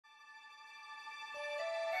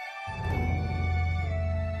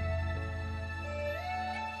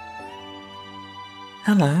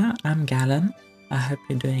Hello, I'm Galen. I hope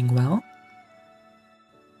you're doing well.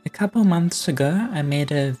 A couple months ago, I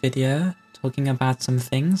made a video talking about some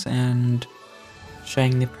things and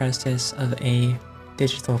showing the process of a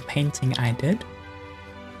digital painting I did.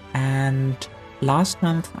 And last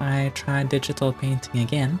month, I tried digital painting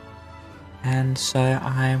again. And so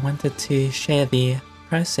I wanted to share the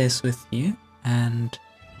process with you and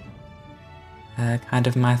kind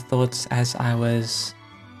of my thoughts as I was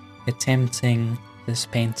attempting this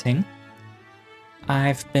painting.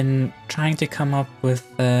 I've been trying to come up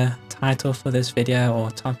with the title for this video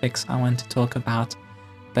or topics I want to talk about,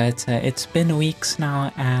 but it's been weeks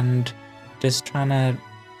now and just trying to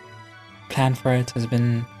plan for it has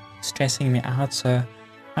been stressing me out, so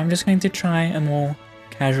I'm just going to try a more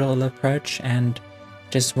casual approach and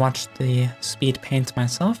just watch the speed paint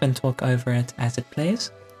myself and talk over it as it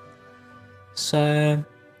plays. So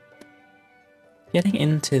getting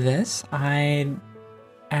into this, I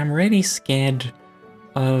am really scared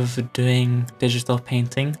of doing digital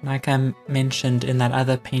painting. Like I mentioned in that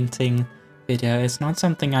other painting video, it's not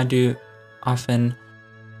something I do often.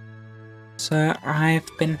 So I've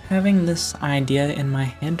been having this idea in my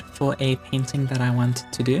head for a painting that I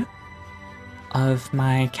wanted to do of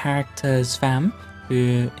my character's vamp,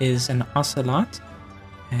 who is an ocelot,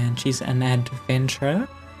 and she's an adventurer.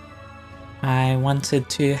 I wanted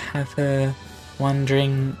to have her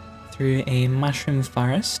wandering through a mushroom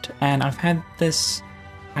forest, and I've had this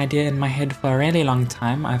idea in my head for a really long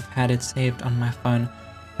time. I've had it saved on my phone,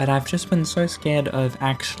 but I've just been so scared of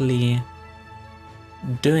actually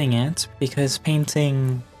doing it because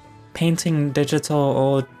painting digital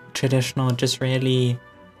or traditional just really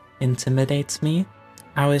intimidates me.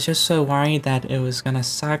 I was just so worried that it was gonna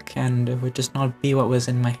suck and it would just not be what was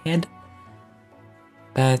in my head.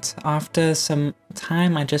 But after some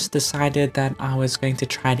time, I just decided that I was going to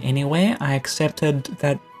try it anyway. I accepted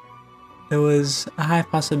that there was a high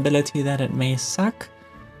possibility that it may suck,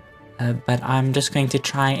 but I'm just going to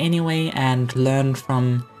try anyway and learn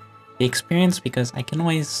from the experience, because I can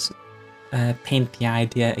always paint the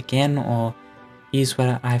idea again or use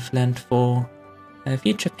what I've learned for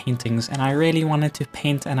future paintings. And I really wanted to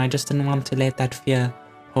paint, and I just didn't want to let that fear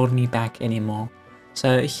hold me back anymore.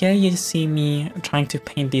 So here you see me trying to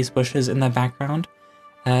paint these bushes in the background.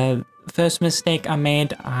 First mistake I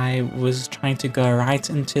made, I was trying to go right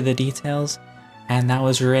into the details, and that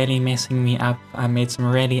was really messing me up. I made some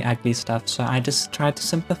really ugly stuff, so I just tried to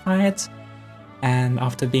simplify it, and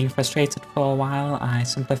after being frustrated for a while, I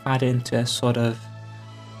simplified it into a sort of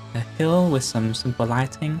a hill with some simple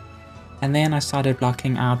lighting, and then I started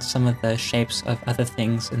blocking out some of the shapes of other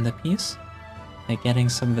things in the piece, getting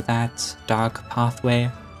some of that dark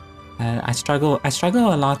pathway. I struggle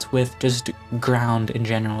a lot with just ground in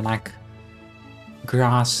general, like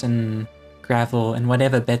grass and gravel and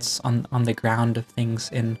whatever bits on the ground of things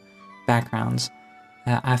in backgrounds.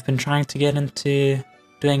 I've been trying to get into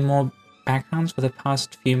doing more backgrounds for the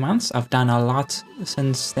past few months. I've done a lot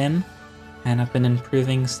since then, and I've been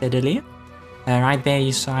improving steadily. Right there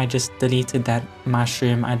you saw I just deleted that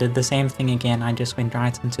mushroom. I did the same thing again. I just went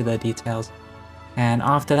right into the details. And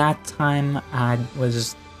after that time, I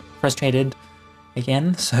was frustrated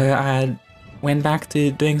again, so I went back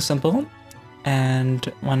to doing simple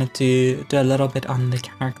and wanted to do a little bit on the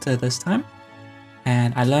character this time.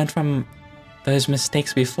 And I learned from those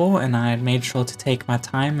mistakes before, and I made sure to take my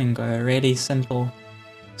time and go really simple,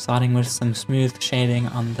 starting with some smooth shading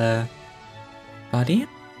on the body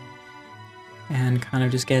and kind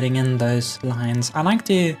of just getting in those lines. I like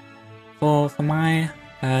to, for my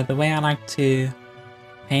the way I like to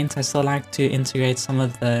paint, I still like to integrate some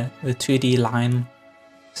of the 2D line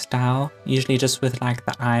style, usually just with like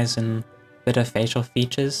the eyes and a bit of facial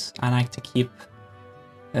features. I like to keep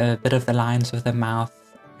a bit of the lines of the mouth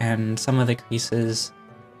and some of the creases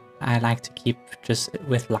I like to keep just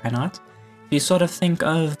with line art. If you sort of think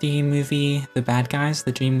of the movie The Bad Guys,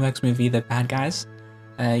 the DreamWorks movie The Bad Guys,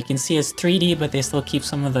 you can see it's 3D, but they still keep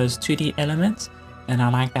some of those 2D elements, and I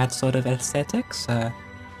like that sort of aesthetic, so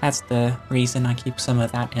that's the reason I keep some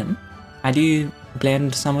of that in. I do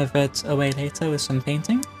blend some of it away later with some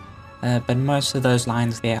painting, but most of those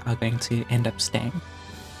lines there are going to end up staying.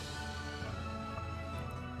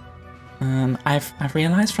 I've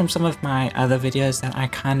realized from some of my other videos that I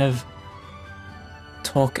kind of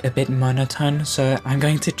talk a bit monotone, so I'm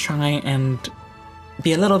going to try and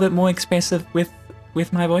be a little bit more expressive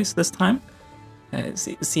with my voice this time.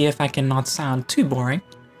 See if I can not sound too boring.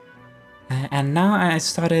 And now I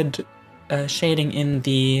started shading in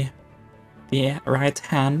the right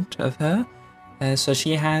hand of her. So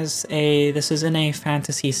she has this is in a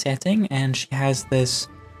fantasy setting, and she has this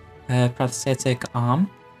prosthetic arm.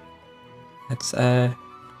 It's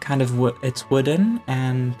kind of it's wooden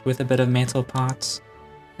and with a bit of metal parts.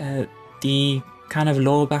 The kind of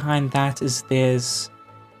lore behind that is there's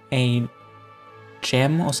a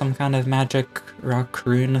gem or some kind of magic rock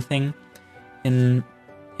rune thing in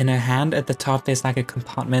her hand. At the top there's like a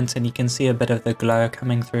compartment and you can see a bit of the glow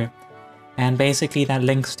coming through, and basically that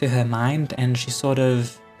links to her mind, and she sort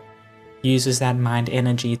of uses that mind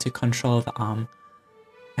energy to control the arm.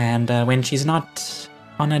 And when she's not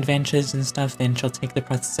on adventures and stuff, then she'll take the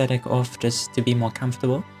prosthetic off just to be more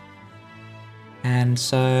comfortable. And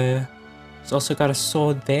so it's also got a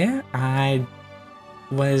sword there.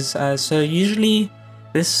 So usually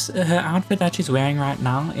her outfit that she's wearing right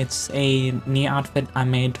now, it's a new outfit I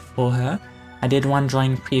made for her. I did one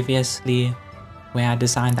drawing previously where I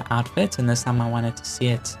designed the outfit, and this time I wanted to see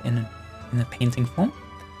it in a painting form.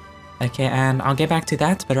 Okay, and I'll get back to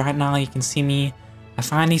that, but right now you can see me. I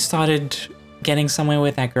finally started getting somewhere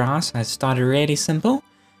with that grass. I started really simple.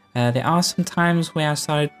 There are some times where I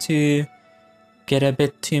started to get a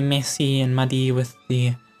bit too messy and muddy with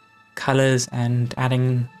the colors and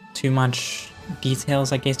adding too much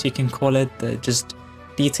details, I guess you can call it. Just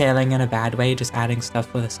detailing in a bad way, just adding stuff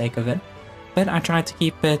for the sake of it. But I tried to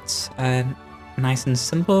keep it nice and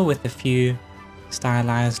simple with a few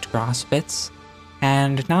stylized grass bits.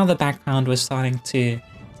 And now the background was starting to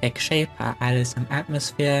take shape. I added some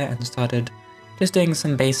atmosphere and started just doing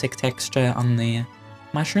some basic texture on the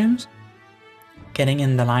mushrooms, getting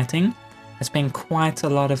in the lighting. I spent quite a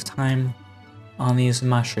lot of time on these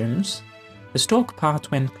mushrooms. The stalk part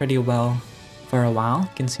went pretty well for a while.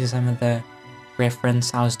 You can see some of the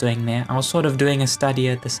reference I was doing there. I was sort of doing a study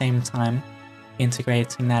at the same time,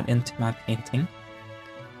 integrating that into my painting.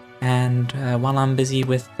 And while I'm busy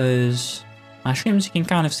with those mushrooms, you can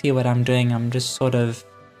kind of see what I'm doing. I'm just sort of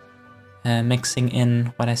mixing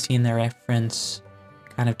in what I see in the reference,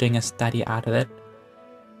 kind of doing a study out of it.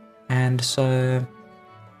 And so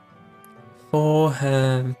for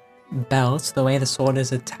her belt, the way the sword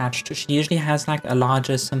is attached, she usually has like a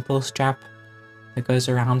larger simple strap that goes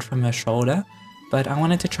around from her shoulder, but I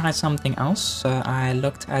wanted to try something else, so I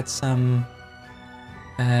looked at some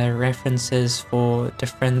references for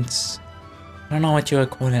different, I don't know what you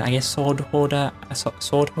would call it, I guess sword holder,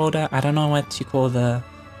 I don't know what you call the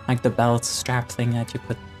belt strap thing that you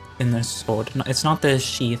put in the sword. It's not the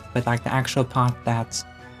sheath, but like the actual part that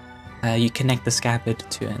you connect the scabbard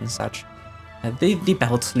to and such. The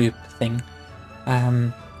belt loop thing.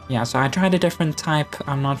 Yeah, so I tried a different type.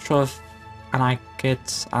 I'm not sure if I like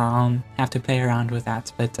it. I'll have to play around with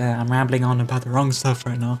that, but I'm rambling on about the wrong stuff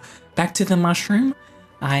right now. Back to the mushroom.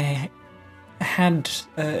 I had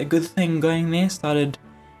a good thing going there, started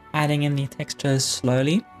adding in the textures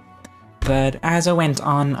slowly, but as I went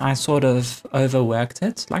on, I sort of overworked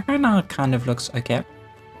it. Like right now it kind of looks okay.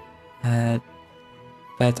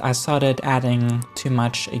 But I started adding too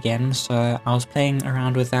much again, so I was playing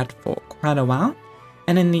around with that for quite a while.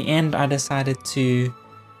 And in the end, I decided to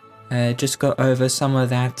just go over some of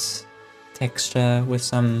that texture with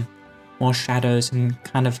some more shadows and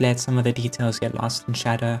kind of let some of the details get lost in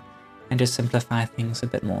shadow and just simplify things a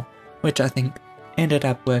bit more, which I think ended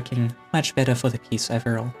up working much better for the piece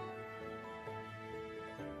overall.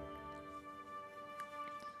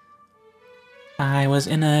 I was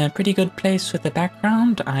in a pretty good place with the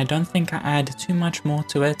background. I don't think I add too much more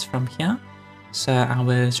to it from here, so I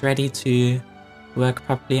was ready to work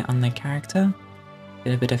properly on the character,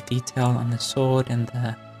 get a bit of detail on the sword and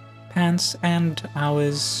the pants, and I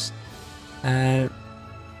was, for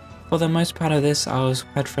the most part of this, I was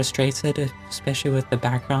quite frustrated, especially with the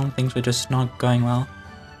background. Things were just not going well.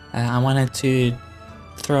 I wanted to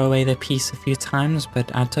throw away the piece a few times,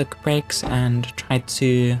 but I took breaks and tried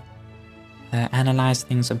to analyze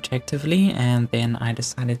things objectively, and then I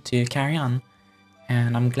decided to carry on,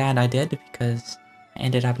 and I'm glad I did because I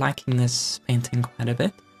ended up liking this painting quite a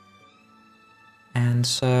bit. And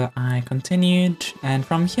so I continued, and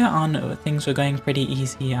from here on things were going pretty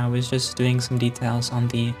easy. I was just doing some details on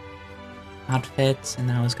the outfits and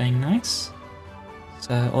that was going nice,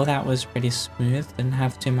 so all that was pretty smooth, didn't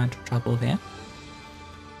have too much trouble there.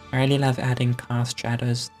 I really love adding cast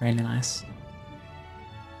shadows, really nice.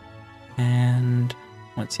 And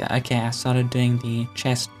what's here? Okay, I started doing the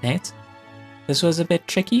chest plate. This was a bit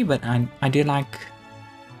tricky, but I do like,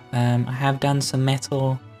 I have done some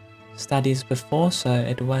metal studies before, so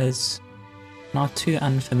it was not too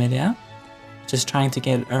unfamiliar. Just trying to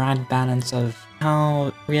get a right balance of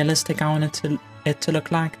how realistic I wanted it to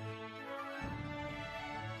look like.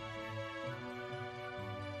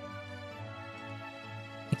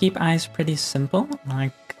 I keep eyes pretty simple, I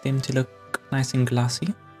like them to look nice and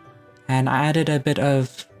glossy. And I added a bit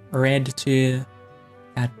of red to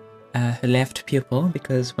that her left pupil,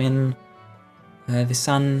 because when the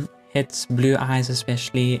sun hits blue eyes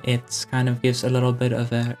especially, it kind of gives a little bit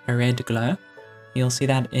of a red glow. You'll see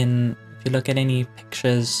that if you look at any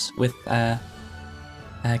pictures with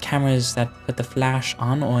cameras that put the flash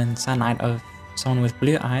on, or in sunlight of someone with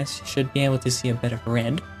blue eyes, you should be able to see a bit of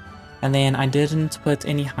red. And then I didn't put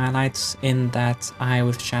any highlights in that eye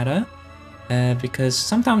with shadow, because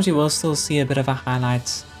sometimes you will still see a bit of a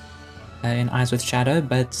highlight in eyes with shadow,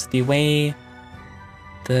 but the way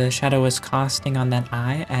the shadow was casting on that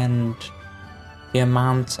eye and the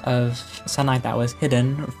amount of sunlight that was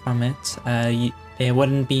hidden from it, there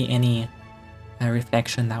wouldn't be any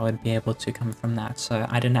reflection that would be able to come from that, so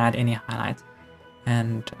I didn't add any highlight.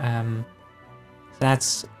 And so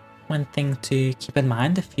that's one thing to keep in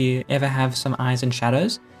mind if you ever have some eyes and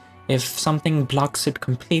shadows. If something blocks it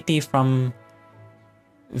completely from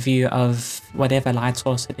view of whatever light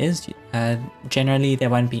source it is, generally there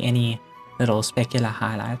won't be any little specular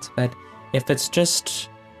highlights. But if it's just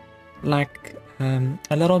like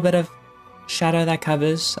a little bit of shadow that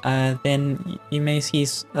covers, then you may see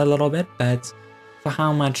a little bit, but for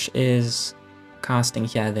how much is casting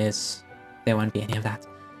here, there won't be any of that.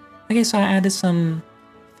 Okay, so I added some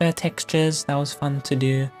fur textures. That was fun to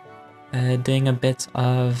do, doing a bit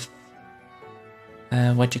of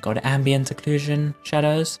what you call ambient occlusion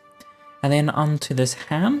shadows. And then onto this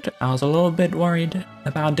hand. I was a little bit worried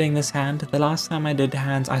about doing this hand. The last time I did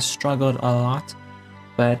hands, I struggled a lot,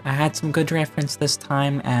 but I had some good reference this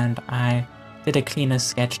time and I did a cleaner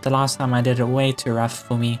sketch. The last time I did it way too rough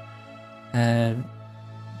for me,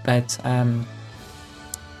 but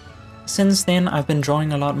since then I've been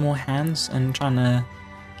drawing a lot more hands and trying to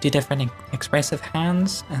do different expressive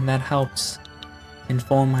hands, and that helps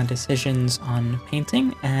inform my decisions on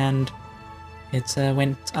painting, and it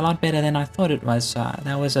went a lot better than I thought it was, so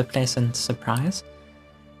that was a pleasant surprise.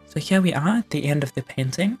 So here we are at the end of the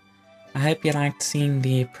painting. I hope you liked seeing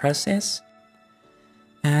the process.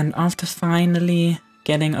 And after finally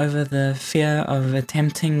getting over the fear of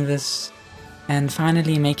attempting this and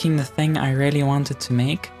finally making the thing I really wanted to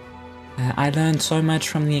make, I learned so much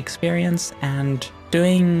from the experience, and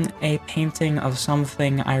doing a painting of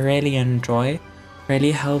something I really enjoy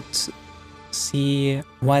really helped see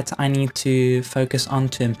what I need to focus on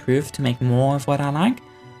to improve to make more of what I like.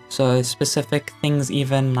 So specific things,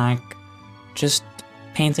 even like just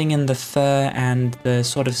painting in the fur and the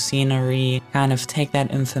sort of scenery, kind of take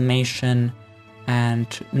that information and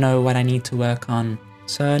know what I need to work on.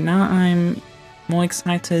 So now I'm more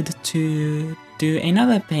excited to do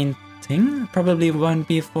another painting. Probably won't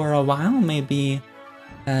be for a while, maybe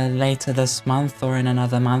later this month or in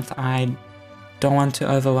another month. I don't want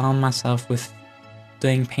to overwhelm myself with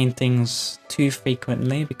doing paintings too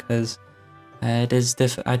frequently, because I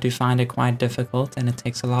do find it quite difficult and it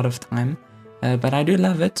takes a lot of time, but I do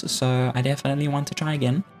love it, so I definitely want to try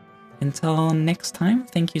again. Until next time,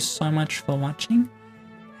 thank you so much for watching,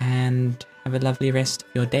 and have a lovely rest of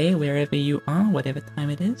your day wherever you are, whatever time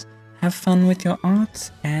it is. Have fun with your art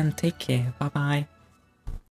and take care. Bye bye.